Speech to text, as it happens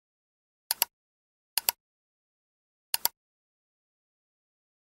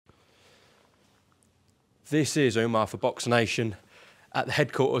This is Umar for BoxNation at the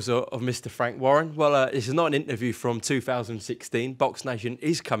headquarters of Mr. Frank Warren. Well, this is not an interview from 2016. BoxNation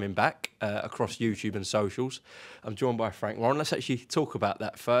is coming back across YouTube and socials. I'm joined by Frank Warren. Let's actually talk about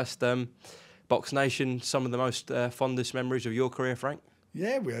that first. BoxNation, some of the most fondest memories of your career, Frank?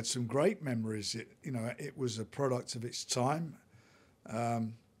 Yeah, we had some great memories. It was a product of its time.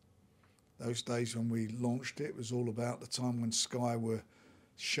 Those days when we launched it was all about the time when Sky were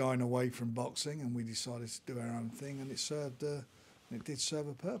shying away from boxing, and we decided to do our own thing, and it did serve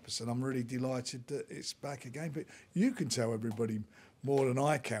a purpose. And I'm really delighted that it's back again. But you can tell everybody more than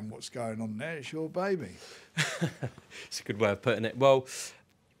I can what's going on there. It's your baby. It's a good way of putting it. Well,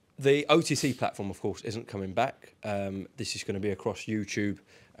 the OTC platform, of course, isn't coming back. This is going to be across YouTube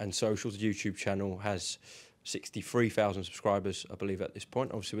and socials. The YouTube channel has 63,000 subscribers, I believe, at this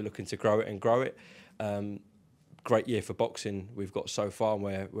point. Obviously, we're looking to grow it and grow it. Great year for boxing we've got so far,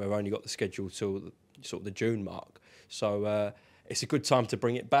 where we've only got the schedule till sort of the June mark. So it's a good time to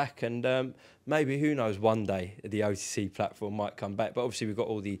bring it back, and maybe, who knows, one day the OTC platform might come back. But obviously we've got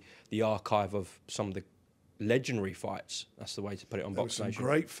all the archive of some of the legendary fights. That's the way to put it on BoxNation. Some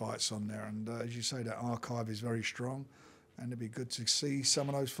great fights on there, and as you say, that archive is very strong, and it'd be good to see some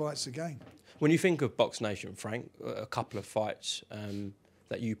of those fights again. When you think of BoxNation, Frank, a couple of fights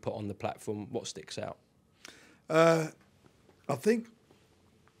that you put on the platform, what sticks out? I think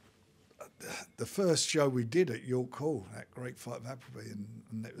the first show we did at York Hall, that great fight of Appleby,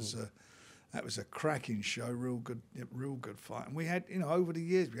 and it was that was a cracking show, real good fight. And we had, over the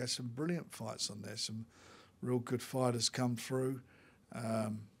years, we had some brilliant fights on there, some real good fighters come through.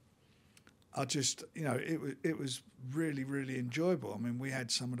 It was really enjoyable. I mean, we had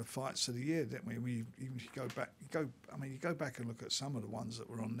some of the fights of the year, didn't we? You go back and look at some of the ones that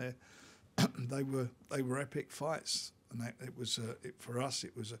were on there. They were epic fights, and for us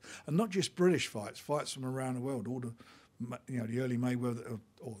it was and not just British fights from around the world. All the early Mayweather,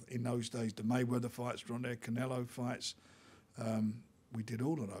 or in those days the Mayweather fights were on there, Canelo fights. We did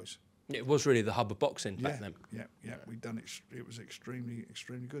all of those. It was really the hub of boxing back then. Yeah. We'd done it. It was extremely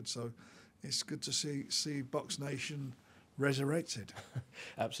good. So it's good to see BoxNation resurrected.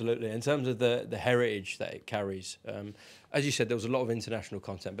 Absolutely. In terms of the heritage that it carries, as you said, there was a lot of international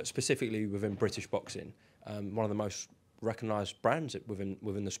content, but specifically within British boxing, one of the most recognised brands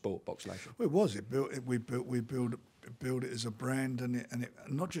within the sport, BoxNation. Well, it was. We built it as a brand, and it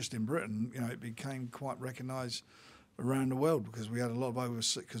not just in Britain. It became quite recognised around the world, because we had a lot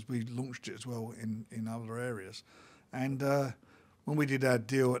of because we launched it as well in other areas, and. When we did our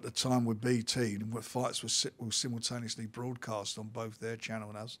deal at the time with BT, where fights were simultaneously broadcast on both their channel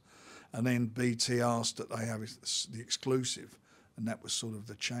and us, and then BT asked that they have the exclusive, and that was sort of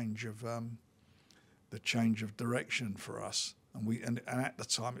the change of direction for us. And at the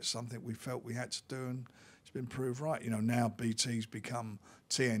time, it's something we felt we had to do, and it's been proved right. Now BT's become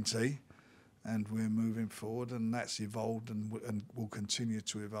TNT, and we're moving forward, and that's evolved and will continue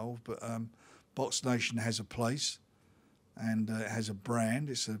to evolve. But BoxNation has a place. And it has a brand.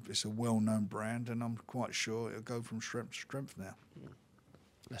 It's a well-known brand, and I'm quite sure it'll go from strength to strength now.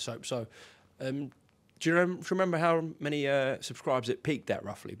 Let's hope so. Do you remember how many subscribers it peaked at,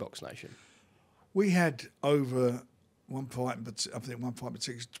 roughly, BoxNation? We had over one fight, but I think one fight in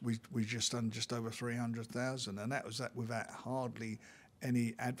particular, we just done just over 300,000, and that was without hardly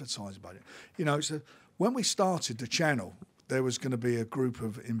any advertising budget. So when we started the channel, there was going to be a group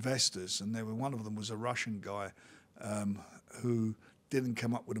of investors, and one of them was a Russian guy. Who didn't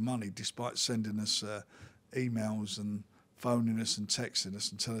come up with the money, despite sending us emails and phoning us and texting us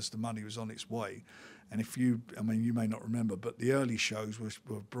and telling us the money was on its way. And you may not remember, but the early shows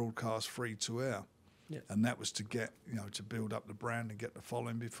were broadcast free to air. Yeah. And that was to get, to build up the brand and get the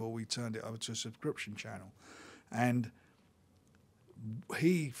following before we turned it over to a subscription channel. And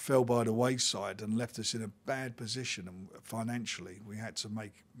he fell by the wayside and left us in a bad position, and financially we had to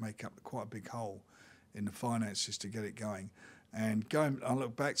make up quite a big hole in the finances to get it going. And I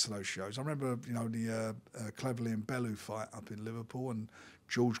look back to those shows. I remember, the Cleverly and Bellew fight up in Liverpool, and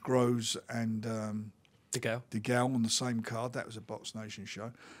George Groves and De Gale on the same card. That was a BoxNation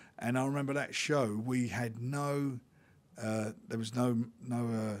show. And I remember that show, we had there was no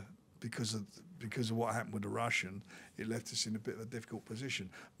because of what happened with the Russian, it left us in a bit of a difficult position.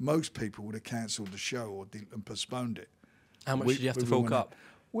 Most people would have cancelled the show and postponed it. How much did you have to fork up?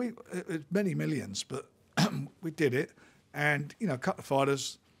 Many millions, but we did it, and a couple of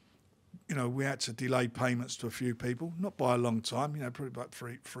fighters, we had to delay payments to a few people, not by a long time, probably about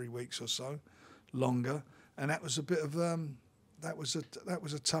three weeks or so, longer, and that was a bit of that was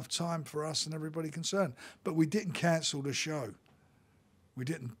a tough time for us and everybody concerned. But we didn't cancel the show. we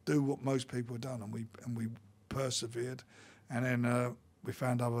didn't do what most people had done, and we persevered, and then we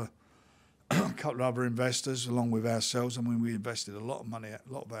found a couple of other investors along with ourselves. I mean, we invested a lot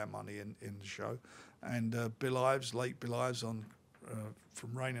of our money in the show, and Bill Ives, late Bill Ives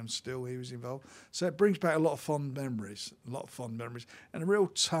from Rainham Still, he was involved. So it brings back a lot of fond memories, and a real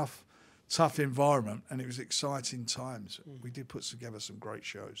tough environment, and it was exciting times. We did put together some great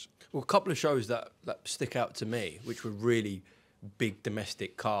shows. Well, a couple of shows that stick out to me, which were really big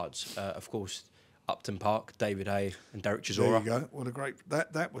domestic cards. Of course, Upton Park, David Hay and Derek Chisora. There you go. What a great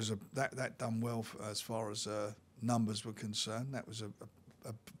that done well as far as numbers were concerned. That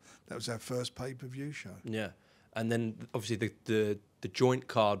was our first pay-per-view show. Yeah, and then obviously the joint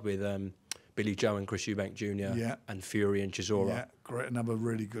card with Billy Joe and Chris Eubank Jr. And Fury and Chisora. Yeah, great. Another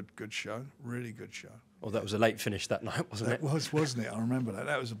really good show. Really good show. Well, that was a late finish that night, wasn't it? Wasn't it? I remember that.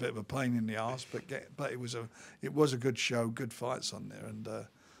 That was a bit of a pain in the arse, but it was a good show. Good fights on there, and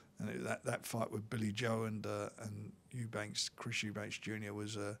that fight with Billy Joe and Chris Eubanks Jr.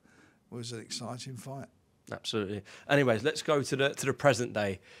 was an exciting fight. Absolutely. Anyways, let's go to the present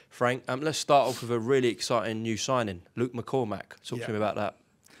day, Frank. Let's start off with a really exciting new signing, Luke McCormack. Talk to me about that.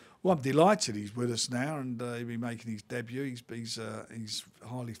 Well, I'm delighted he's with us now, and he'll be making his debut. He's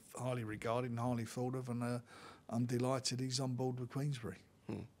highly regarded and highly thought of, and I'm delighted he's on board with Queensberry.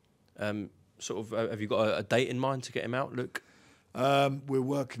 Have you got a date in mind to get him out, Luke? We're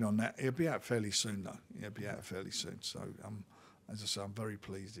working on that. He'll be out fairly soon, though. He'll be out fairly soon. So, as I say, I'm very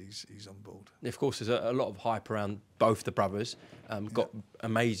pleased he's on board. Of course, there's a lot of hype around both the brothers. Got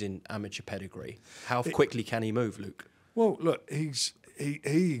amazing amateur pedigree. How quickly can he move, Luke? Well, look, he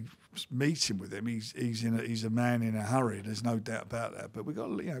meeting with him. He's a man in a hurry. There's no doubt about that. But we got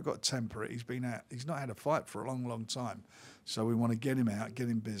to temper it. He's not had a fight for a long time. So we want to get him out, get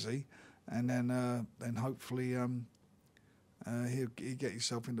him busy, and then hopefully he'll get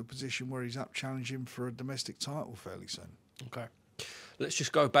himself into a position where he's up challenging for a domestic title fairly soon. Okay. Let's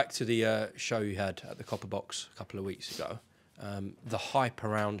just go back to the show you had at the Copper Box a couple of weeks ago. The hype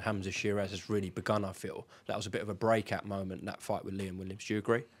around Hamza Shiraz has really begun, I feel. That was a bit of a breakout moment, that fight with Liam Williams. Do you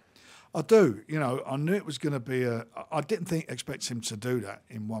agree? I do. I knew it was going to be I didn't expect him to do that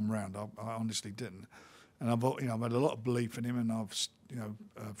in one round. I honestly didn't. And I've had a lot of belief in him, and I've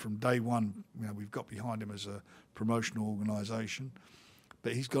from day one, we've got behind him as a promotional organisation.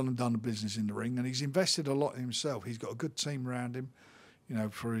 But he's gone and done the business in the ring, and he's invested a lot in himself. He's got a good team around him.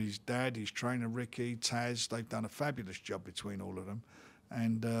 For his dad, his trainer Ricky, Taz, they've done a fabulous job between all of them.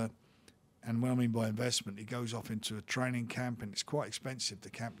 And what I mean by investment, he goes off into a training camp, and it's quite expensive, the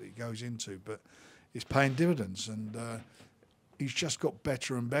camp that he goes into, but it's paying dividends. And he's just got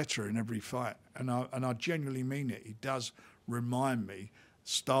better and better in every fight. And I genuinely mean it. He does remind me,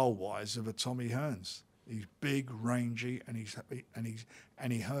 style-wise, of a Tommy Hearns. He's big, rangy, and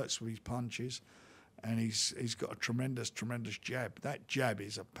he hurts with his punches. And he's got a tremendous jab. That jab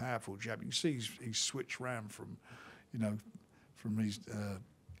is a powerful jab. You see, he's switched round from his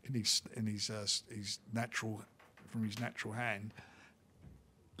natural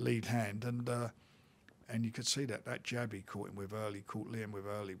lead hand, and you could see that jab he caught Liam with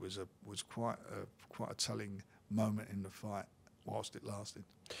early was quite a telling moment in the fight whilst it lasted.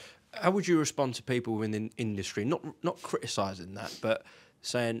 How would you respond to people within the industry, not criticising that, but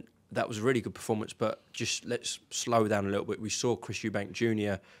saying that was a really good performance, but just let's slow down a little bit. We saw Chris Eubank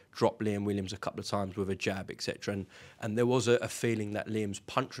Jr. drop Liam Williams a couple of times with a jab, etc. And there was a feeling that Liam's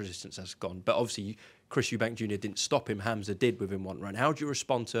punch resistance has gone. But obviously, Chris Eubank Jr. didn't stop him. Hamza did within one round. How do you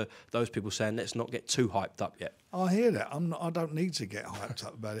respond to those people saying, let's not get too hyped up yet? I hear that. I don't need to get hyped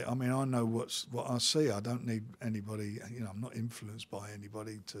up about it. I mean, I know what I see. I don't need anybody, I'm not influenced by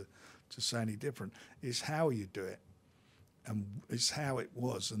anybody to say any different. It's how you do it. And it's how it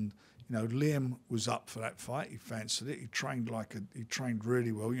was. And Liam was up for that fight. He fancied it. He trained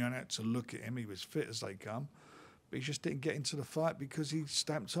really well. You had to look at him. He was fit as they come, but he just didn't get into the fight because he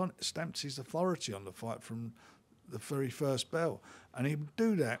stamped his authority on the fight from the very first bell. And he would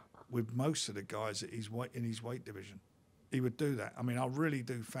do that with most of the guys in his weight division. He would do that. I mean, I really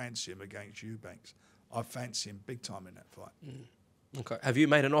do fancy him against Eubanks. I fancy him big time in that fight. Okay. Have you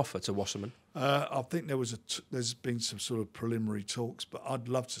made an offer to Wasserman? I think there's been some sort of preliminary talks, but I'd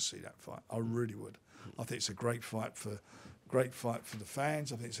love to see that fight. I really would. I think it's a great fight for the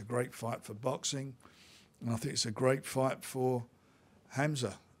fans. I think it's a great fight for boxing, and I think it's a great fight for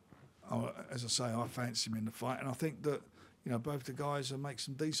Hamza. As I say, I fancy him in the fight, and I think that both the guys will make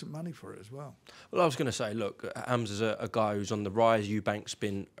some decent money for it as well. Well, I was going to say, look, Hamza's a guy who's on the rise. Eubank's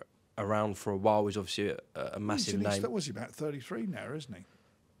been around for a while. He's obviously a massive name. That was about 33 now, isn't he?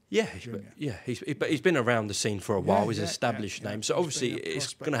 Yeah, Junior. but he's been around the scene for a while. He's an established name, so He's obviously been a it's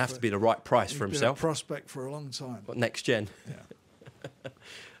prospect going to have for- to be the right price He's for been himself. a prospect for a long time. What, next gen? Yeah.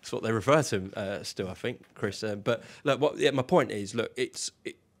 That's what they refer to him still, I think, Chris. But look, my point is, look, it's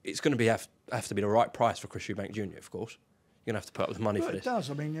going to have to be the right price for Chris Eubank Jr. Of course, you're going to have to put up with money Well, for it this. does.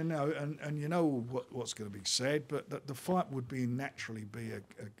 I mean, and you know what's going to be said, but the fight would naturally be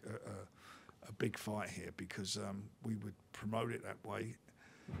a big fight here because we would promote it that way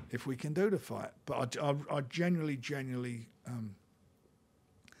if we can do the fight. But I genuinely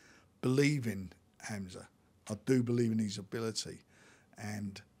believe in Hamza. I do believe in his ability,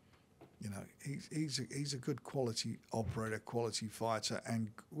 and you know he's a good quality operator, quality fighter, and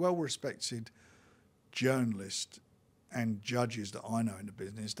well respected journalist and judges that I know in the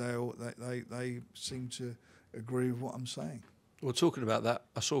business. They seem to agree with what I'm saying. Well, talking about that,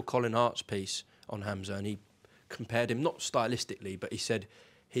 I saw Colin Hart's piece on Hamza, and he compared him not stylistically, but he said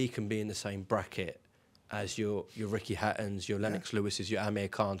he can be in the same bracket as your Ricky Hattons, your Lennox Lewises, your Amir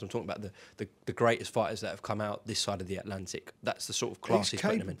Khans. I'm talking about the greatest fighters that have come out this side of the Atlantic. That's the sort of class he's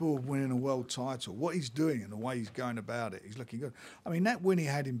putting him in. He's capable of winning a world title. What he's doing and the way he's going about it, he's looking good. I mean, that win he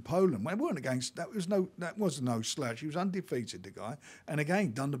had in Poland, it weren't against that was no slouch. He was undefeated, the guy, and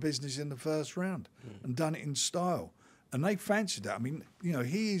again done the business in the first round and done it in style. And they fancied that. I mean, you know,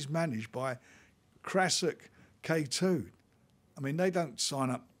 he is managed by Krasuk K2. I mean, they don't sign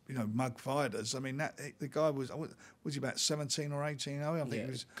up, you know, mug fighters. I mean, the guy was he about 17 or 18? I think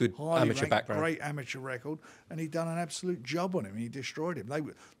he was good highly amateur ranked, background, great amateur record, and he'd done an absolute job on him. He destroyed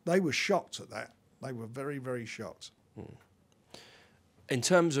him. They were shocked at that. They were very, very shocked. In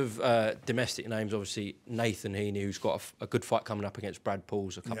terms of domestic names, obviously Nathan Heaney, who's got a good fight coming up against Brad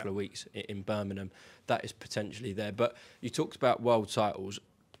Pauls a couple of weeks in Birmingham, that is potentially there. But you talked about world titles.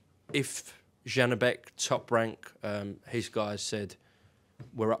 If Janabek, Top Rank, his guys said,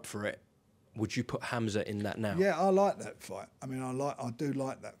 we're up for it, would you put Hamza in that now? Yeah, I like that fight. I mean, I do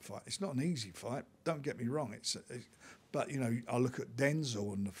like that fight. It's not an easy fight. Don't get me wrong. But you know, I look at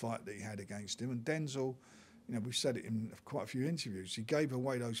Denzel and the fight that he had against him, and Denzel, you know, we've said it in quite a few interviews. He gave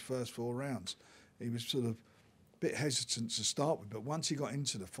away those first 4 rounds. He was sort of a bit hesitant to start with, but once he got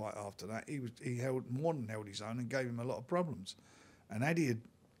into the fight after that, he held his own and gave him a lot of problems. And had he had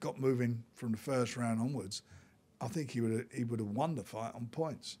got moving from the first round onwards, I think he would have won the fight on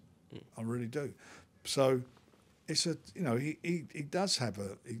points. I really do. So it's he does have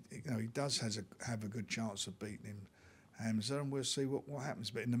a good chance of beating him, Hamza, and we'll see what happens.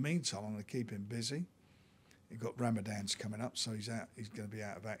 But in the meantime, I'm going to keep him busy. You've got Ramadan's coming up, so he's going to be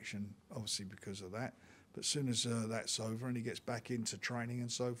out of action, obviously because of that. But as soon as that's over and he gets back into training and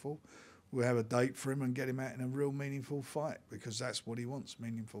so forth, we'll have a date for him and get him out in a real meaningful fight, because that's what he wants,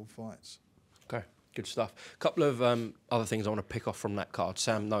 meaningful fights. Okay, good stuff. A couple of other things I want to pick off from that card.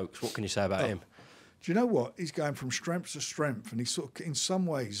 Sam Noakes, what can you say about him? Do you know what? He's going from strength to strength, and he's sort of, in some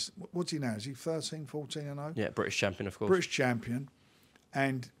ways, what's he now? Is he 13, 14 and 0? Yeah, British champion, of course. British champion.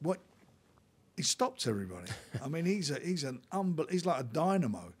 And he stopped everybody. I mean, he's like a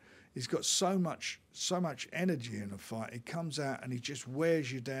dynamo. He's got so much energy in a fight. He comes out and he just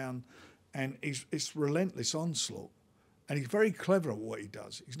wears you down, and it's relentless onslaught. And he's very clever at what he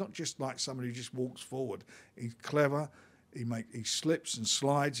does. He's not just like somebody who just walks forward. He's clever. He slips and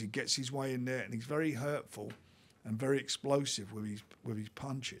slides. He gets his way in there, and he's very hurtful and very explosive with his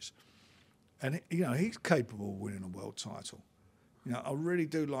punches. And you know, he's capable of winning a world title. You know, I really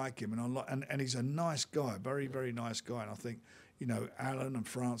do like him, and he's a nice guy, very, very nice guy. And I think, you know, Alan and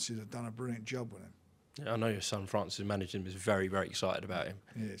Francis have done a brilliant job with him. Yeah, I know your son Francis, who managed him, is very, very excited about him.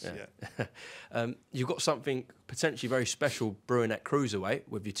 Yes, yeah. You've got something potentially very special brewing at cruiserweight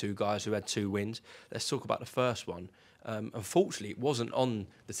with your 2 guys who had 2 wins. Let's talk about the first one. Unfortunately, it wasn't on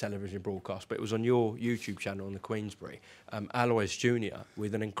the television broadcast, but it was on your YouTube channel on the Queensberry. Alois Jr.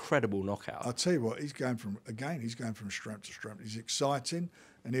 with an incredible knockout. I'll tell you what, he's going from strength to strength. He's exciting,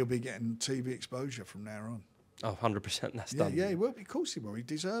 and he'll be getting TV exposure from now on. Oh, 100%, that's done. Yeah, he will. Of course he will. He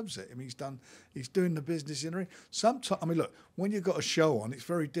deserves it. I mean, he's doing the business in the ring. Sometimes, I mean, look, when you've got a show on, it's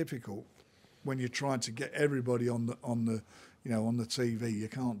very difficult when you're trying to get everybody on the TV. You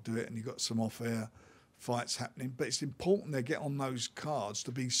can't do it, and you've got some off-air fights happening. But it's important they get on those cards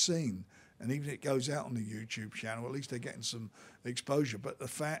to be seen. And even if it goes out on the YouTube channel, at least they're getting some exposure. But the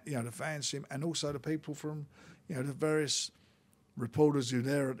fans see him, and also the people from, you know, the various reporters who are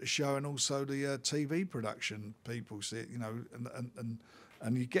there at the show, and also the TV production people see it, you know,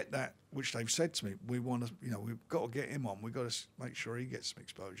 and you get that, which they've said to me, we've got to get him on, we've got to make sure he gets some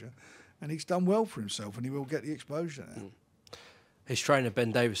exposure, and he's done well for himself, and he will get the exposure now. His trainer,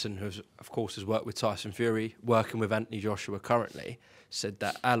 Ben Davison, who of course has worked with Tyson Fury, working with Anthony Joshua currently, said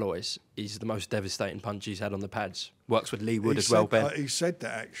that Alloys is the most devastating punch he's had on the pads. Works with Lee Wood as well, Ben. He said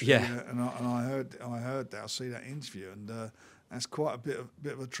that actually, yeah. And I heard that. I see that interview, and that's quite a bit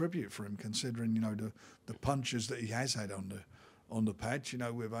of a tribute for him, considering the punches that he has had on the pads.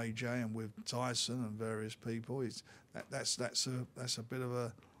 With AJ and with Tyson and various people. That's a bit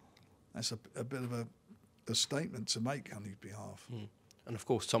of a statement to make on his behalf. And of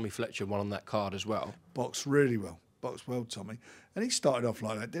course, Tommy Fletcher won on that card as well. Boxed really well. Boxed well, Tommy. And he started off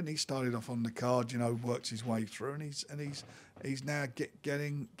like that, didn't he? Started off on the card, worked his way through, and he's now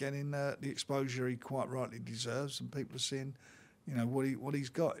getting the exposure he quite rightly deserves, and people are seeing, what he's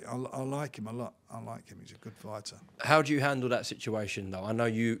got. I like him a lot. I like him. He's a good fighter. How do you handle that situation, though? I know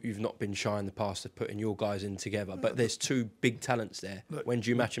you've not been shy in the past of putting your guys in together, but there's two big talents there. Look, when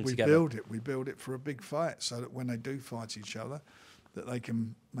do you match them together? We build it for a big fight, so that when they do fight each other, that they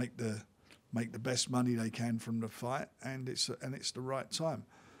can make the best money they can from the fight, and it's the right time.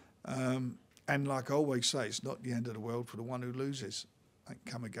 And like I always say, it's not the end of the world for the one who loses.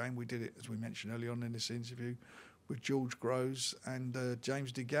 Come again, we did it, as we mentioned early on in this interview, with George Groves and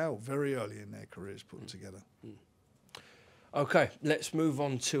James DeGale, very early in their careers put together. Okay, let's move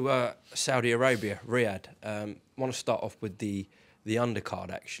on to Saudi Arabia, Riyadh. Want to start off with the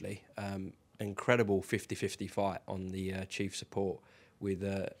undercard, actually. Incredible 50-50 fight on the chief support with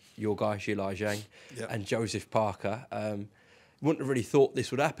your guy, Zhilai Zhang, and Joseph Parker. Wouldn't have really thought this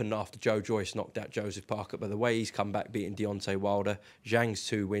would happen after Joe Joyce knocked out Joseph Parker, but the way he's come back beating Deontay Wilder, Zhang's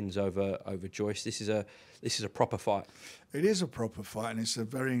 2 wins over Joyce. This is a proper fight. It is a proper fight, and it's a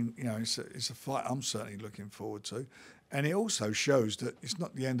very it's a fight I'm certainly looking forward to, and it also shows that it's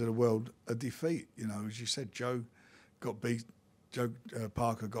not the end of the world a defeat. As you said, Joe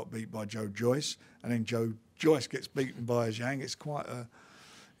Parker got beat by Joe Joyce, and then Joe Joyce gets beaten by Zhang. It's quite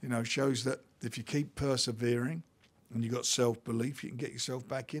shows that if you keep persevering and you've got self-belief, you can get yourself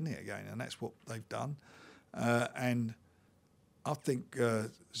back in it again, and that's what they've done. And I think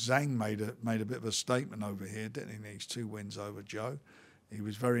Zhang made a bit of a statement over here, didn't he? These 2 wins over Joe. He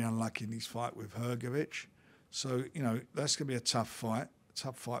was very unlucky in his fight with Hrgovic. So, that's going to be a tough fight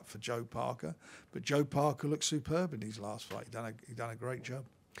for Joe Parker. But Joe Parker looked superb in his last fight. He done a great job.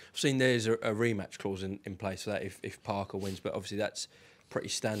 I've seen there's a rematch clause in place for that if Parker wins, but obviously that's pretty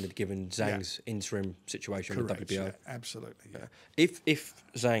standard given Zhang's interim situation with WBO. Yeah, absolutely. Yeah. If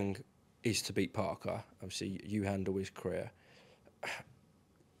Zhang is to beat Parker, obviously you handle his career.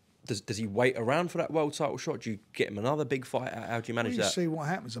 Does he wait around for that world title shot? Do you get him another big fight? How do you manage that? See what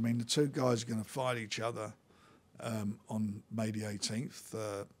happens. I mean, the 2 guys are going to fight each other on May the 18th.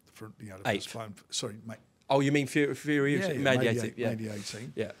 For the 8th. Sorry, mate. Oh, you mean Fury? May the 18th. May the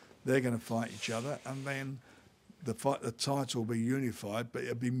 18th. Yeah. They're going to fight each other, and then the title will be unified, but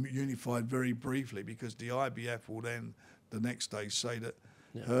it'll be unified very briefly because the IBF will then the next day say that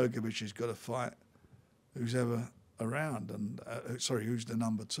Hrgovic has got to fight who's ever around, and who's the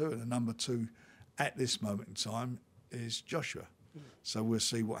number 2, and the number 2 at this moment in time is Joshua. So we'll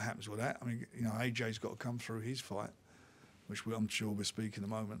see what happens with that. I mean, AJ's got to come through his fight, which I'm sure we'll speak in a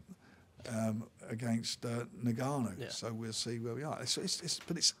moment, against Nagano. Yeah. So we'll see where we are.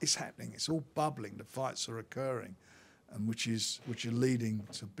 But it's happening. It's all bubbling. The fights are occurring, and which are leading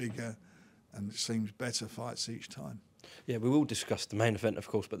to bigger and it seems better fights each time. Yeah, we will discuss the main event, of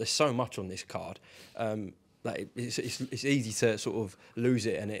course, but there's so much on this card. It's easy to sort of lose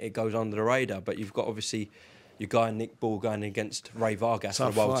it and it goes under the radar. But you've got obviously your guy Nick Ball going against Ray Vargas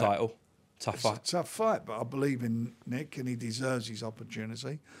for the world title. Tough fight, but I believe in Nick and he deserves his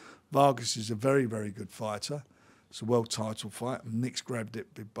opportunity. Vargas is a very, very good fighter. It's a world title fight, and Nick's grabbed it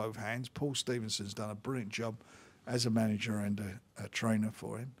with both hands. Paul Stevenson's done a brilliant job as a manager and a trainer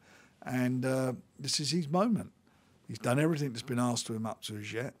for him. And this is his moment. He's done everything that's been asked of him up to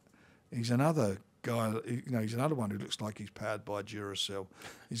as yet. He's another guy, he's another one who looks like he's powered by Duracell.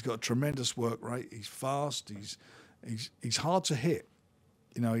 He's got a tremendous work rate. He's fast. He's hard to hit.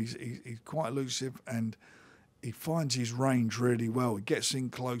 He's quite elusive, and he finds his range really well. He gets in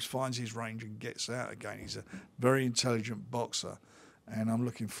close, finds his range, and gets out again. He's a very intelligent boxer, and I'm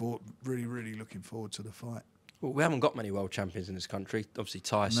really, really looking forward to the fight. Well, we haven't got many world champions in this country. Obviously,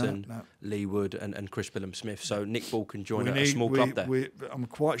 Tyson, Lee Wood, and Chris Billum-Smith. So Nick Ball can join a small club there. I'm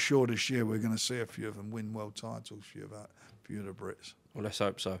quite sure this year we're going to see a few of them win world titles, a few of the Brits. Well, let's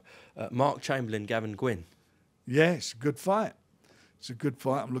hope so. Mark Chamberlain, Gavin Gwynn. Yes, good fight. It's a good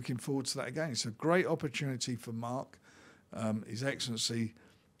fight. I'm looking forward to that again. It's a great opportunity for Mark. His Excellency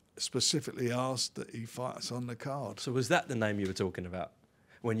specifically asked that he fights on the card. So was that the name you were talking about?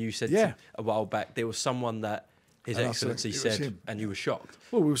 When you said a while back there was someone that His And I said, Excellency "It was said, him." and you were shocked.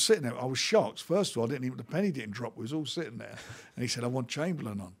 Well, we were sitting there. I was shocked. First of all, the penny didn't drop. We was all sitting there. And he said, "I want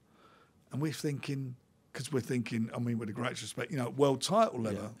Chamberlain on." And we're thinking, because we're thinking, I mean, with the greatest respect, world title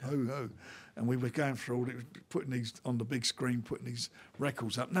level, who. And we were going through all it, putting these on the big screen, putting these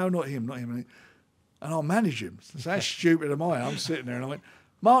records up. No, not him. And I'll manage him. So how stupid am I? I'm sitting there and I went,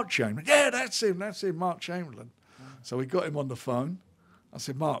 "Mark Chamberlain." "Yeah, that's him, Mark Chamberlain." So we got him on the phone. I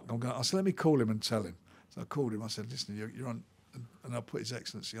said, "Mark," I said, "let me call him and tell him." So I called him. I said, "Listen, you're on," and I put His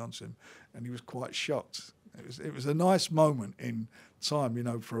Excellency onto him, and he was quite shocked. It was a nice moment in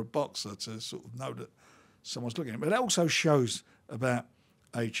time, for a boxer to sort of know that someone's looking at him. But it also shows about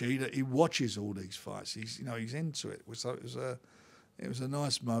HE that he watches all these fights. He's into it. So it was a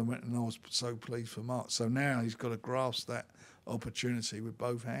nice moment, and I was so pleased for Mark. So now he's got to grasp that opportunity with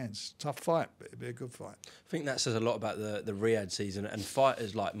both hands. Tough fight, but it'd be a good fight. I think that says a lot about the Riyadh season and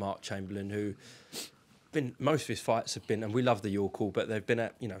fighters like Mark Chamberlain, who most of his fights have been, and we love the York Hall, but they've been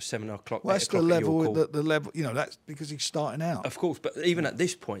at 7 o'clock. Well, that's the level. The level. That's because he's starting out. Of course, but even at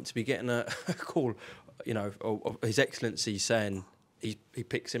this point, to be getting a call, of His Excellency saying he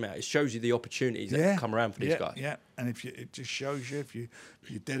picks him out, it shows you the opportunities that come around for these guys. Yeah, and it just shows you if you're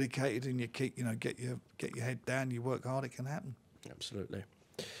dedicated and you keep get your head down, you work hard, it can happen. Absolutely.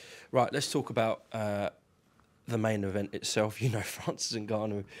 Right, let's talk about the main event itself. Francis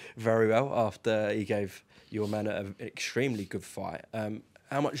Ngannou very well after he gave your man an extremely good fight.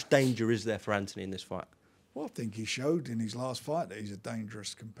 How much danger is there for Anthony in this fight? Well, I think he showed in his last fight that he's a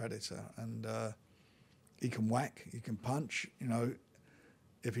dangerous competitor, and he can whack, he can punch.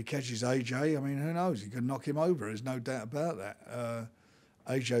 If he catches AJ, I mean, who knows? He could knock him over. There's no doubt about that.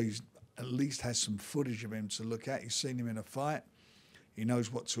 AJ at least has some footage of him to look at. He's seen him in a fight. He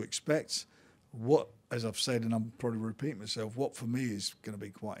knows what to expect. What, as I've said, and I'm probably repeating myself, what for me is going to be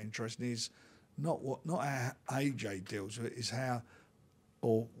quite interesting is not how AJ deals with it, is how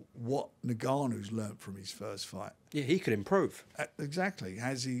or what Ngannou's learnt from his first fight. Yeah, he could improve. Exactly.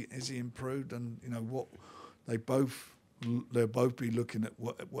 Has he improved? And what they'll both be looking at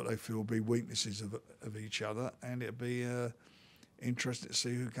what they feel will be weaknesses of each other, and it'll be interesting to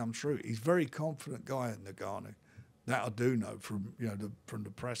see who comes through. He's a very confident guy, Ngannou. That I do know from from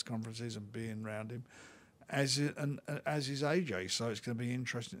the press conferences and being around him, as is AJ. So it's going to be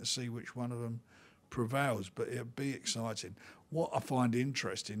interesting to see which one of them prevails. But it'll be exciting. What I find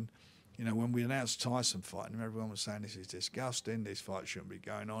interesting, when we announced Tyson fighting him, everyone was saying this is disgusting. This fight shouldn't be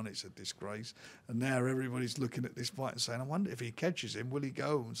going on. It's a disgrace. And now everybody's looking at this fight and saying, I wonder if he catches him, will he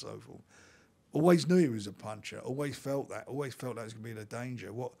go, and so forth. Always knew he was a puncher. Always felt that. Always felt that was going to be the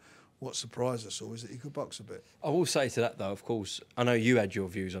danger. What surprised us all is that he could box a bit. I will say to that, though, of course, I know you had your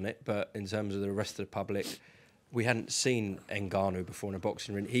views on it, but in terms of the rest of the public, we hadn't seen Ngannou before in a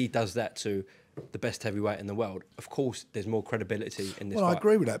boxing ring. He does that to the best heavyweight in the world. Of course, there's more credibility in this fight. Well, I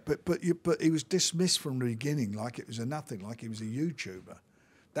agree with that, but he was dismissed from the beginning like it was a nothing, like he was a YouTuber.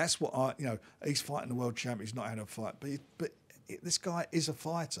 That's what he's fighting the world champion. He's not had a fight, but this guy is a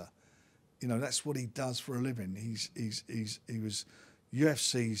fighter. That's what he does for a living. He was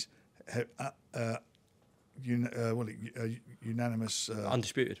UFC's unanimous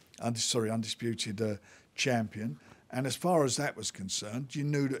undisputed champion. And as far as that was concerned, you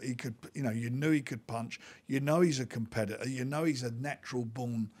knew that he could. You knew he could punch. He's a competitor. He's a natural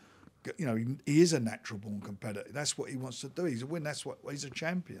born. He is a natural born competitor. That's what he wants to do. He's a win. That's what he's a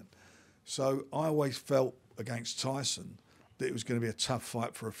champion. So I always felt against Tyson that it was going to be a tough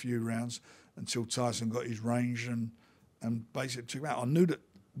fight for a few rounds until Tyson got his range and basically took him out. I knew that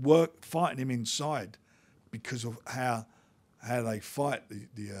fighting him inside because of how they fight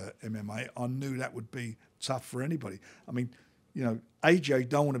the MMA, I knew that would be tough for anybody. I mean, AJ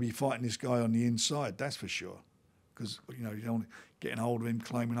don't want to be fighting this guy on the inside, that's for sure, because you don't want to get hold of him,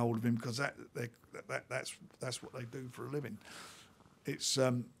 claiming hold of him, because that's what they do for a living. It's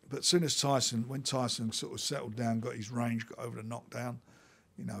but as soon as when Tyson sort of settled down, got his range, got over the knockdown,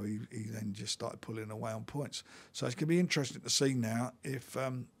 he then just started pulling away on points. So it's going to be interesting to see now if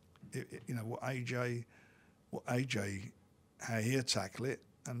what AJ, how he'll tackle it,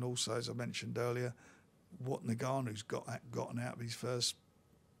 and also, as I mentioned earlier, what Ngannou's gotten out of his first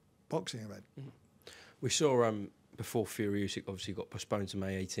boxing event. Mm-hmm. We saw before Fury USYK obviously got postponed to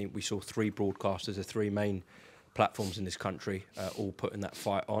May 18th. We saw 3 broadcasters, the 3 main platforms in this country, all putting that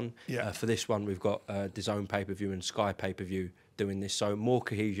fight on. Yeah. For this one, we've got DAZN pay-per-view and Sky pay-per-view doing this, so more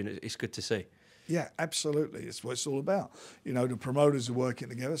cohesion. It's good to see. Yeah, absolutely. It's what it's all about. The promoters are working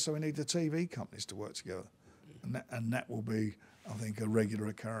together, so we need the TV companies to work together, and that will be, I think, a regular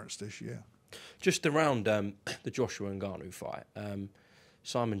occurrence this year. Just around the Joshua Ngannou fight,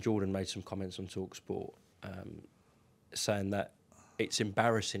 Simon Jordan made some comments on TalkSport saying that it's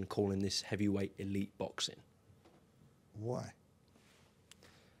embarrassing calling this heavyweight elite boxing. Why?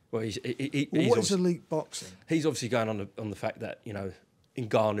 Well, he's What is elite boxing? He's obviously going on the fact that, you know,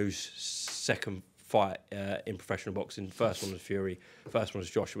 Ngannou's second fight in professional boxing, first one was Fury, first one was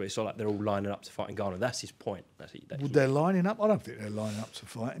Joshua. It's not like they're all lining up to fight Ngannou. That's his point. They're lining up. I don't think they're lining up to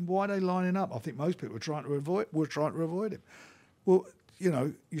fight him. Why are they lining up? I think most people are trying to avoid him. Well, you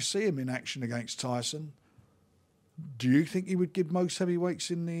know, you see him in action against Tyson. Do you think he would give most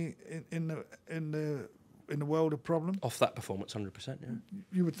heavyweights in the world a problem? Off that performance, 100%. Yeah,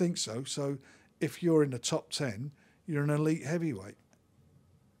 you would think so. So, if you're in the top 10, you're an elite heavyweight.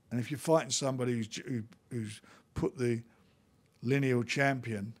 And if you're fighting somebody who's put the lineal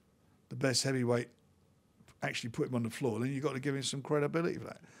champion, the best heavyweight, actually put him on the floor, then you've got to give him some credibility for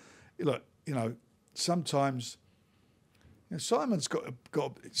that. Look, you know, sometimes Simon's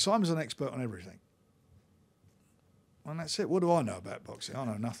Simon's an expert on everything. And that's it. What do I know about boxing? I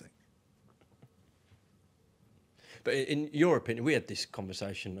know nothing. But in your opinion, we had this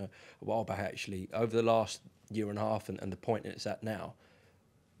conversation a while back, actually, over the last year and a half, and the point it's at now.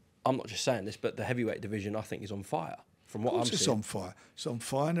 I'm not just saying this, but the heavyweight division, I think, is on fire. From what I'm seeing, it's on fire. It's on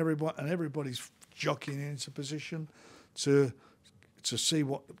fire, and everybody's jockeying into position to see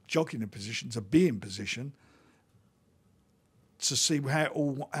what jockeying in position to be in position to see how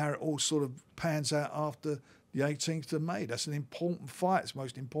it all sort of pans out after the 18th of May. That's an important fight. It's the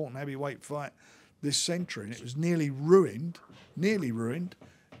most important heavyweight fight this century, and it was nearly ruined in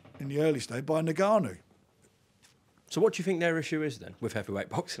the early stage by Ngannou. So what do you think their issue is then with heavyweight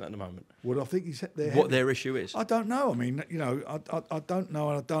boxing at the moment? Well, I think their issue is? I don't know. I mean, you know, I don't know,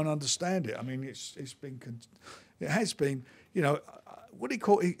 and I don't understand it. I mean, it has been, you know, what do you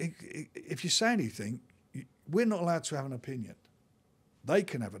call it? If you say anything, we're not allowed to have an opinion. They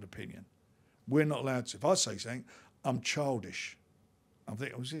can have an opinion. We're not allowed to. If I say something, I'm childish. I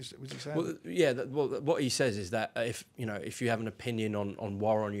think was he saying? Well, yeah. What he says is that if you have an opinion on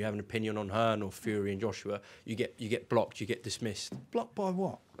Warren, you have an opinion on Hearn or Fury and Joshua, you get blocked, you get dismissed. Blocked by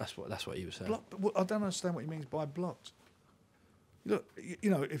what? That's what he was saying. Well, I don't understand what he means by blocked. Look, you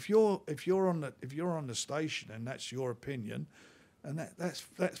know, if you're on the station and that's your opinion, and that's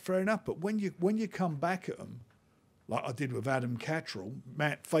fair enough. But when you come back at them, like I did with Adam Catterall,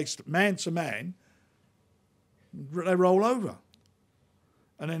 man to man, they roll over.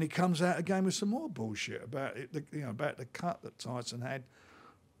 And then he comes out again with some more bullshit about it. About the cut that Tyson had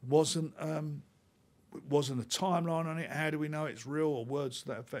wasn't a timeline on it. How do we know it's real, or words to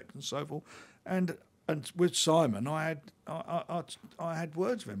that effect, and so forth. And with Simon, I had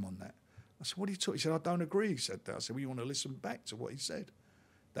words with him on that. I said, "What are you talking?" He said, "I don't agree." He said that. I said, "Well, you want to listen back to what he said?"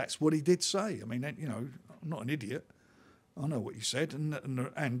 That's what he did say. I mean, you know, I'm not an idiot. I know what he said,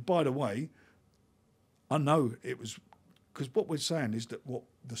 and by the way, I know it was. Because what we're saying is that what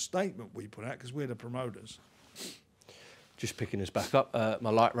the statement we put out, because we're the promoters. Just picking us back up. My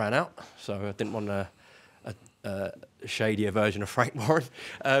light ran out, so I didn't want a shadier version of Frank Warren.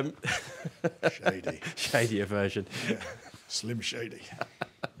 Shadier version. Yeah. Slim Shady.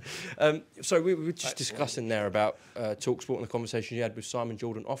 So we were just discussing there about TalkSport and the conversation you had with Simon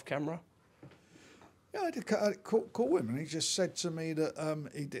Jordan off camera. Yeah, I did call him, and he just said to me that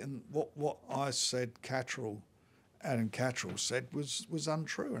he didn't. What I said, Adam Catterall said was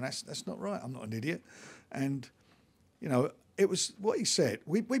untrue, and that's not right. I'm not an idiot, and you know it was what he said.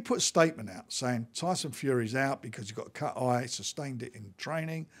 We put a statement out saying Tyson Fury's out because he got a cut eye, sustained it in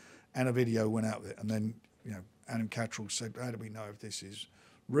training, and a video went out with it. And then you know Adam Catterall said, "How do we know if this is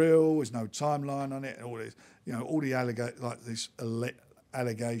real? There's no timeline on it." And all this, you know, all the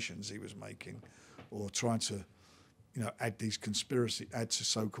allegations he was making, or trying to, you know, add to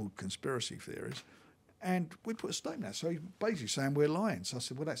so-called conspiracy theories. And we put a statement out. So he's basically saying we're lying. So I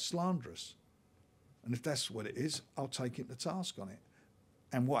said, well, that's slanderous. And if that's what it is, I'll take it to task on it.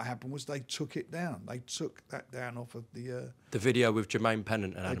 And what happened was they took it down. They took that down off of the video with Jermaine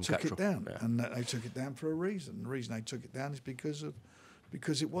Pennant and Adam Catterall. They took it down, yeah. And they took it down for a reason. The reason they took it down is because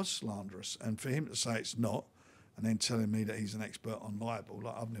it was slanderous. And for him to say it's not, and then telling me that he's an expert on libel,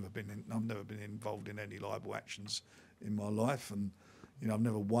 like I've never been involved in any libel actions in my life, and you know, I've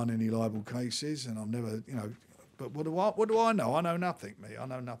never won any libel cases, and I've never, you know. But what do I know? I know nothing, me. I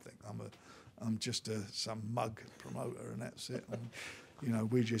know nothing. I'm just some mug promoter, and that's it. And, you know,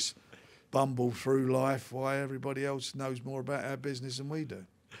 we just bumble through life while everybody else knows more about our business than we do.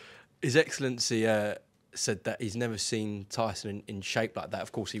 His Excellency said that he's never seen Tyson in shape like that.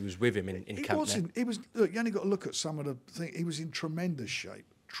 Of course, he was with him in camp. He was. Look, you only got to look at some of the things. He was in tremendous shape.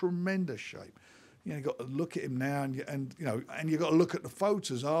 You know, you got to look at him now, and you know, and you got to look at the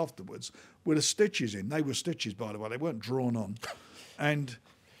photos afterwards with the stitches in. They were stitches, by the way; they weren't drawn on. And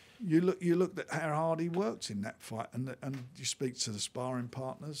you looked at how hard he worked in that fight, and you speak to the sparring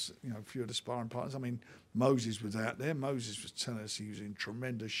partners. You know, a few of the sparring partners. I mean, Moses was out there. Moses was telling us he was in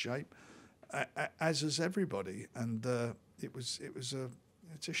tremendous shape, as is everybody, and it's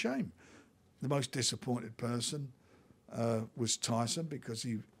a shame. The most disappointed person was Tyson, because he,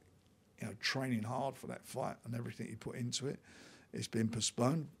 you know, training hard for that fight and everything he put into it. It's been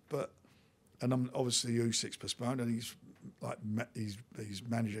postponed, and obviously USYK's postponed, and his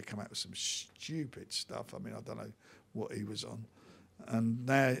manager come out with some stupid stuff. I mean, I don't know what he was on, and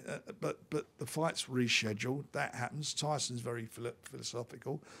now, but the fight's rescheduled. That happens. Tyson's very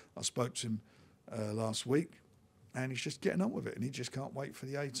philosophical. I spoke to him last week, and he's just getting on with it, and he just can't wait for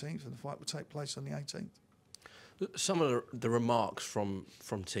the 18th, and the fight will take place on the 18th. Some of the remarks from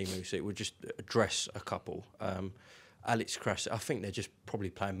Team USYK would just address a couple. Alex Krasik, I think they're just probably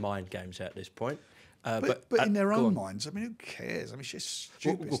playing mind games at this point. But in their own minds, I mean, who cares? I mean, it's just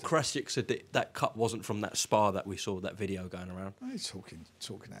stupid. Well, Krasik said that cut wasn't from that spar that we saw, that video going around. Well, he's talking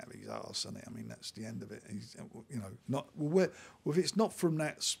out of his arse, isn't it? I mean, that's the end of it. He's, you know, not well. If it's not from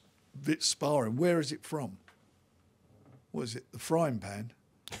that sparring, where is it from? What is it? The frying pan.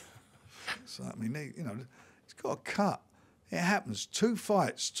 So I mean, you know, he's got a cut. It happens. Two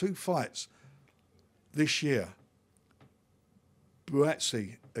fights this year.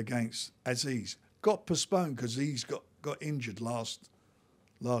 Buatsi against Aziz got postponed because he's got injured last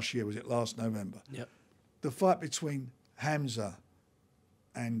year. Was it last November? Yep. The fight between Hamza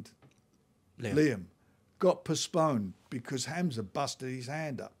and Liam got postponed because Hamza busted his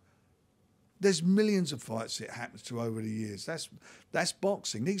hand up. There's millions of fights it happens to over the years. That's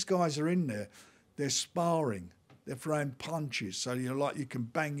boxing. These guys are in there. They're sparring. They're throwing punches. So you can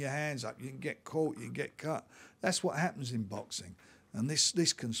bang your hands up. You can get caught. You can get cut. That's what happens in boxing. And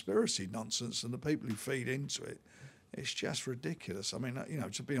this conspiracy nonsense and the people who feed into it, it's just ridiculous. I mean, you know,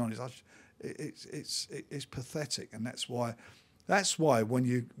 to be honest, it's pathetic, and that's why when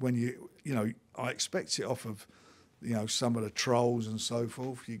you know, I expect it off of, you know, some of the trolls and so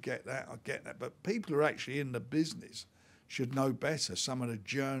forth. You get that, I get that, but people who are actually in the business should know better. Some of the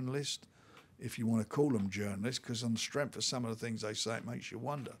journalists, if you want to call them journalists, because on the strength of some of the things they say, it makes you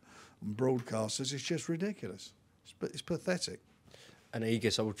wonder. And broadcasters, it's just ridiculous. It's pathetic. And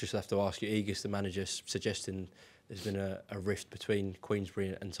Aegis, I would just have to ask you, Aegis, the manager, suggesting there's been a rift between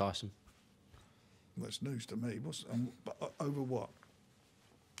Queensberry and Tyson. Well, that's news to me. Over what?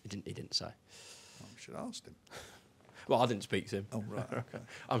 He didn't say. I should have asked him. Well, I didn't speak to him. Oh, right, okay.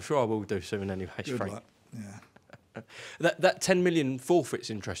 I'm sure I will do soon anyway, Good Frank. luck. Yeah. That 10 million forfeit's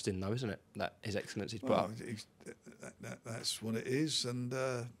interesting, though, isn't it? That His Excellency's put up. That's what it is, and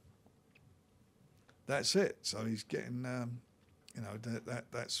that's it. So he's getting, you know,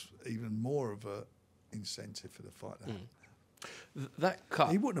 that's even more of a incentive for the fight. That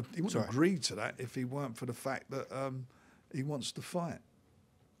cut. He wouldn't have agreed to that if he weren't for the fact that he wants to fight.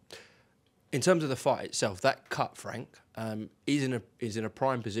 In terms of the fight itself, that cut, Frank, is in a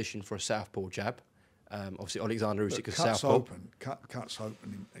prime position for a southpaw jab. Obviously, Alexander Usyk is southpaw. Cuts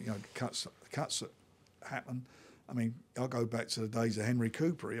open. You know, cuts that happen. I mean, I'll go back to the days of Henry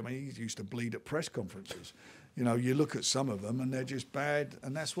Cooper. I mean, he used to bleed at press conferences. You know, you look at some of them and they're just bad,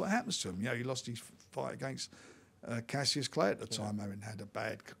 and that's what happens to him. You know, he lost his fight against Cassius Clay at the time, having had a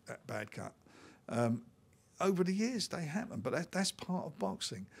bad cut. Over the years, they happen, but that's part of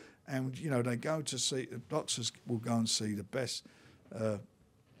boxing. And, you know, they go to see, boxers will go and see the best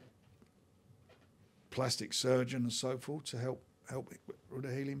plastic surgeon and so forth to help with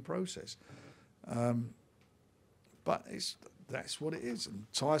the healing process. But that's what it is. And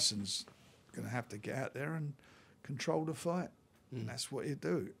Tyson's going to have to get out there and control the fight. And that's what he'll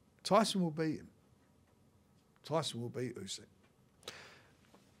do. Tyson will beat him. Tyson will beat Usyk.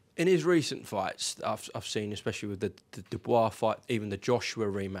 In his recent fights, I've seen, especially with the Dubois fight, even the Joshua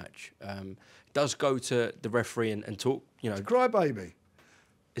rematch, does go to the referee and talk, you know. It's a crybaby.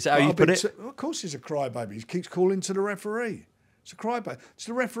 Is that how you put it? Of course he's a crybaby. He keeps calling to the referee. It's a crybaby. It's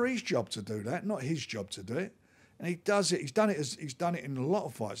the referee's job to do that, not his job to do it. And he does it. He's done it in a lot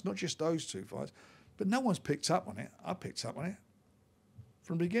of fights, not just those two fights. But no one's picked up on it. I picked up on it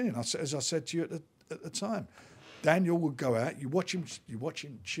from the beginning. As I said to you at the time. Daniel would go out. You watched him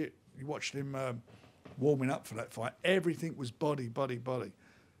warming up for that fight. Everything was body, body, body.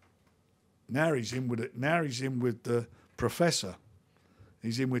 Now he's in with it. Now he's in with the professor.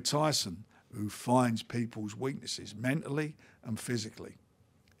 He's in with Tyson, who finds people's weaknesses mentally and physically.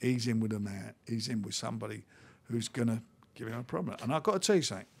 He's in with a man. He's in with somebody who's going to give him a problem. And I've got to tell you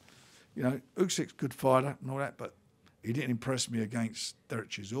something. You know, Usyk's a good fighter and all that, but he didn't impress me against Derek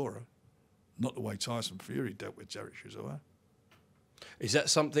Chisora. Not the way Tyson Fury dealt with Derek Chisora. Is that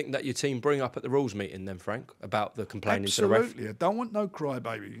something that your team bring up at the rules meeting then, Frank, about the complaining Absolutely. to the ref? Absolutely. I don't want no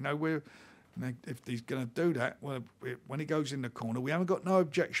crybaby. You know, if he's going to do that, well, when he goes in the corner, we haven't got no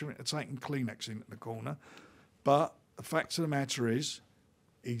objection to taking Kleenex into the corner. But the fact of the matter is,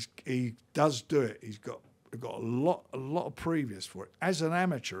 he does do it. He's got a lot of previous for it as an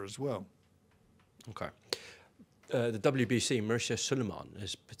amateur as well. Okay. The WBC, Mauricio Suleiman,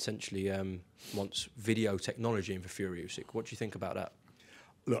 has potentially wants video technology in for Fury Usyk. What do you think about that?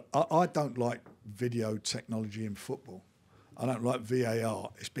 Look, I don't like video technology in football. I don't like VAR.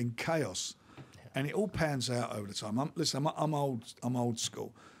 It's been chaos, and it all pans out over the time. I'm old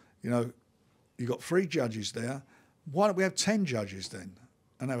school. You know, you got 3 judges there. Why don't we have 10 judges then?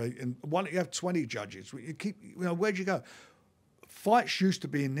 And why don't you have 20 judges? Where'd you go? Fights used to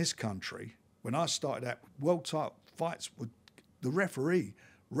be in this country when I started out. World title fights, the referee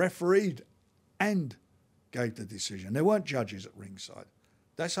refereed and gave the decision. There weren't judges at ringside.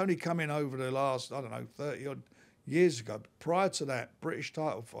 That's only come in over the last, 30 odd years ago. Prior to that, British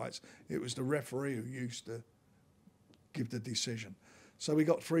title fights, it was the referee who used to give the decision. So we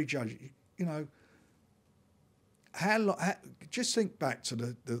got 3 judges. You know, just think back to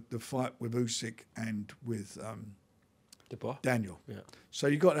the fight with Usyk and with Daniel. Yeah. So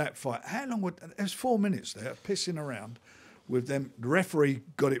you got that fight. How long would... It was 4 minutes there, pissing around with them. The referee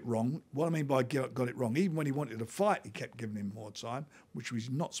got it wrong. What I mean by got it wrong, even when he wanted to fight, he kept giving him more time, which he's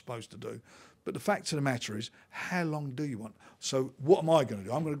not supposed to do. But the fact of the matter is, how long do you want? So what am I going to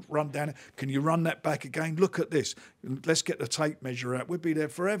do? I'm going to run down it. Can you run that back again? Look at this. Let's get the tape measure out. We'll be there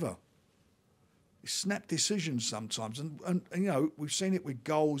forever. It's snap decisions sometimes. And, you know, we've seen it with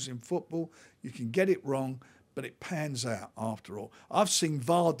goals in football. You can get it wrong, but it pans out after all. I've seen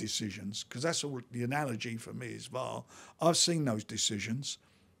VAR decisions, because that's all the analogy for me is VAR. I've seen those decisions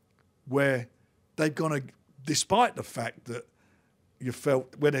where they've gone, despite the fact that you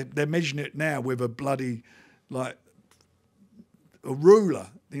felt, where they're measuring it now with a bloody, like, a ruler.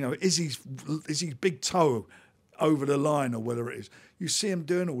 You know, is his big toe over the line or whether it is. You see him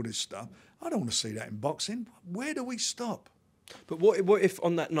doing all this stuff. I don't want to see that in boxing. Where do we stop? But what if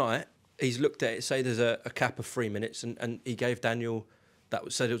on that night he's looked at it, say there's a cap of 3 minutes, and he gave Daniel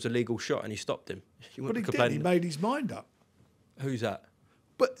that said it was a legal shot and he stopped him? But he did. He made his mind up. Who's that?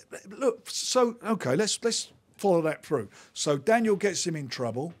 But look, so okay, let's follow that through. So Daniel gets him in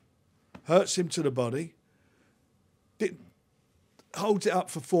trouble, hurts him to the body, holds it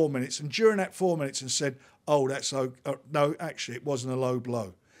up for 4 minutes, and during that 4 minutes and said, "Oh, that's no, actually, it wasn't a low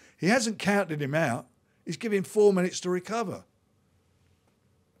blow." He hasn't counted him out. He's giving 4 minutes to recover.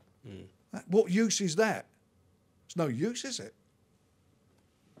 What use is that? There's no use, is it?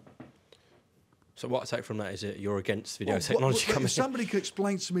 So what I take from that is that you're against video technology coming in. If somebody could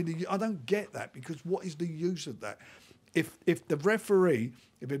explain to me, I don't get that, because what is the use of that? If the referee,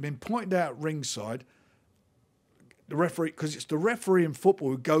 if it had been pointed out ringside, the referee, because it's the referee in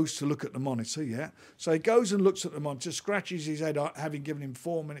football who goes to look at the monitor, yeah? So he goes and looks at the monitor, scratches his head, having given him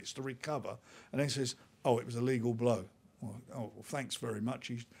 4 minutes to recover, and then says, "Oh, it was a legal blow." Well, thanks very much.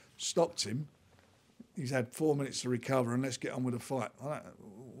 He stopped him. He's had 4 minutes to recover, and let's get on with the fight.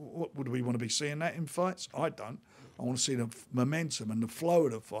 What would we want to be seeing that in fights? I don't. I want to see the momentum and the flow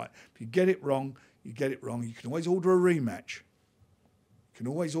of the fight. If you get it wrong, you get it wrong. You can always order a rematch. You can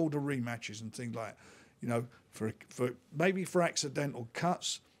always order rematches and things like that. You know, for maybe for accidental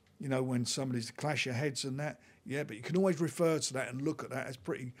cuts, you know, when somebody's to clash your heads and that, yeah, but you can always refer to that and look at that as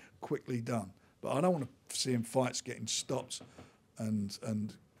pretty quickly done. But I don't want to see him fights getting stopped,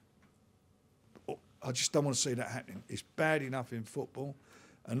 and I just don't want to see that happening. It's bad enough in football,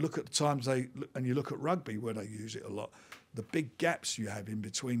 and look at the times and you look at rugby where they use it a lot, the big gaps you have in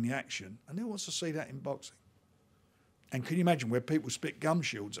between the action, and who wants to see that in boxing? And can you imagine where people spit gum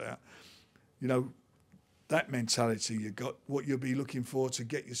shields out? You know, that mentality you got, what you'll be looking for to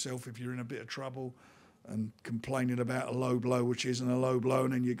get yourself if you're in a bit of trouble, and complaining about a low blow which isn't a low blow,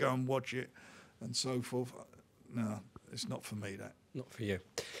 and then you go and watch it and so forth. No, it's not for me, that. Not for you.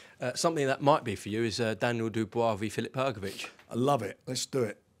 Something that might be for you is Daniel Dubois v Filip Hrgovic. I love it. Let's do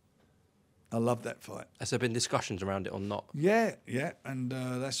it. I love that fight. Has there been discussions around it or not? Yeah, and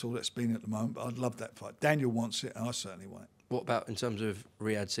that's all that's been at the moment, but I'd love that fight. Daniel wants it, and I certainly want it. What about in terms of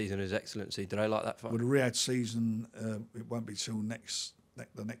Riyadh season His Excellency? Do they like that fight? Well, the Riyadh season, it won't be till the next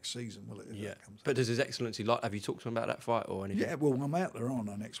season, will it? Yeah. But does His Excellency like? Have you talked to him about that fight or anything? Yeah, well, I'm out there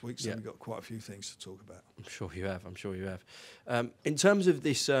next week, so we've got quite a few things to talk about. I'm sure you have. In terms of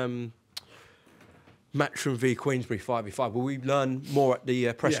this Matchroom v Queensberry 5v5. Will we learn more at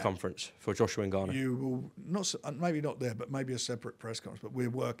the press Yeah. conference for Joshua and Garner? You will not, maybe not there, but maybe a separate press conference. But we're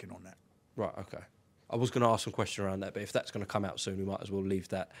working on that. Right, okay. I was going to ask some question around that, but if that's going to come out soon, we might as well leave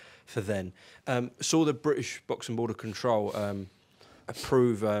that for then. Saw the British Boxing Board of Control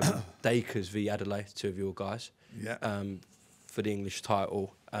approve Dacres v Adelaide, two of your guys, Yeah. for the English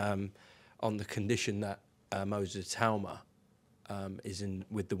title, on the condition that Moses Talma is in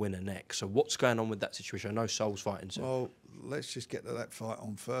with the winner next. So what's going on with that situation? I know Sol's fighting soon. Well, let's just get to that fight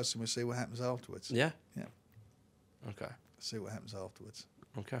on first, and we'll see what happens afterwards. Yeah? Yeah. Okay. See what happens afterwards.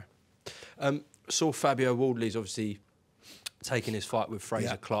 Okay. Saw Fabio Wardley's obviously taking his fight with Fraser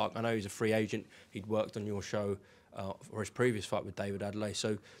Yeah. Clark. I know he's a free agent. He'd worked on your show for his previous fight with David Adelaide. So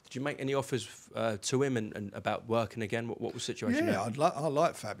did you make any offers to him and about working again? What was the situation Yeah, there? I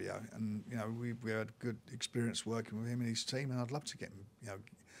like Fabio, and you know we had good experience working with him and his team, and I'd love to get him, you know,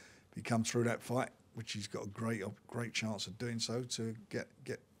 if he come through that fight, which he's got a great chance of doing so, to get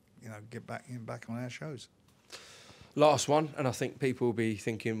back on our shows. Last one, and I think people will be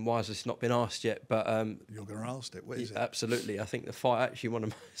thinking, why has this not been asked yet? But You're going to ask it. What is it? absolutely. I think the fight I actually want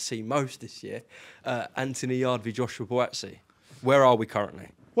to see most this year, Anthony Yard v Joshua Boatsi. Where are we currently?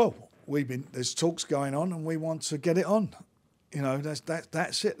 Well, there's talks going on, and we want to get it on. You know, that's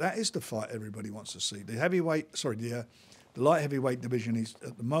it. That is the fight everybody wants to see. The light heavyweight division is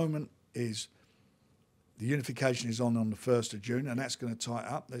at the moment is the unification is on the 1st of June, and that's going to tie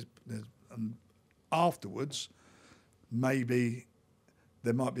up. And afterwards, maybe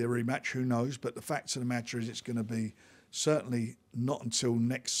there might be a rematch. Who knows? But the fact of the matter is, it's going to be certainly not until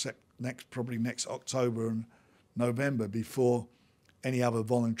probably next October and November before any other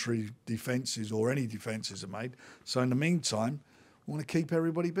voluntary defences or any defences are made. So in the meantime, we want to keep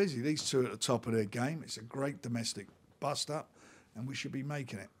everybody busy. These two are at the top of their game. It's a great domestic bust-up, and we should be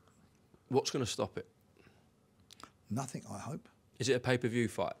making it. What's going to stop it? Nothing, I hope. Is it a pay-per-view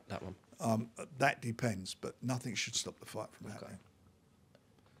fight, that one? That depends, but nothing should stop the fight from happening.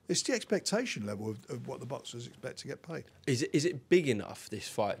 It's the expectation level of what the boxers expect to get paid. Is it big enough, this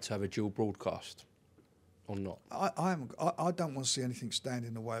fight, to have a dual broadcast or not? I don't want to see anything stand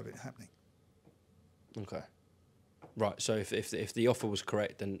in the way of it happening. Okay. Right, so if the offer was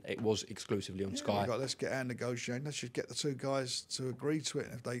correct, then it was exclusively on Sky. Let's get our negotiating. Let's just get the two guys to agree to it.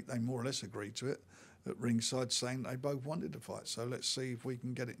 And if they more or less agree to it, at ringside saying they both wanted to fight. So let's see if we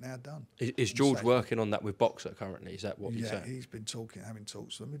can get it now done. Is George working on that with Boxer currently? Is that what he's saying? Yeah, he's been having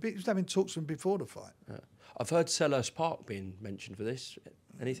talks with them. He was having talks with them before the fight. Yeah. I've heard Selhurst Park being mentioned for this.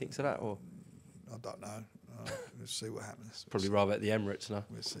 Anything to that? Or I don't know. We'll see what happens. Probably rather at the Emirates now.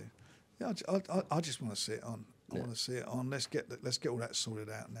 We'll see. Yeah, I just want to see it on. I want to see it on. Let's get all that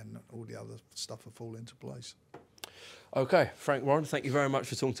sorted out, and then all the other stuff will fall into place. Okay, Frank Warren, thank you very much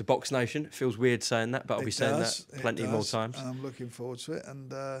for talking to BoxNation. It feels weird saying that, but I'll be saying that plenty more times. I'm looking forward to it, and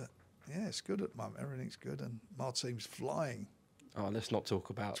yeah, it's good at the moment. Everything's good, and my team's flying. Oh, let's not talk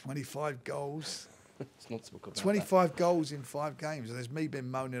about 25 goals. Let's not talk about 25 goals in 5 games, and there's me been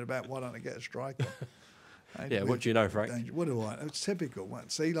moaning about why don't I get a striker. Yeah, what do you know, Frank? What do I? It's typical.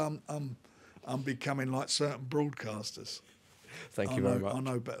 See, I'm becoming like certain broadcasters. Thank you very much. I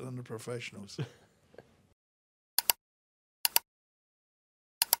know better than the professionals.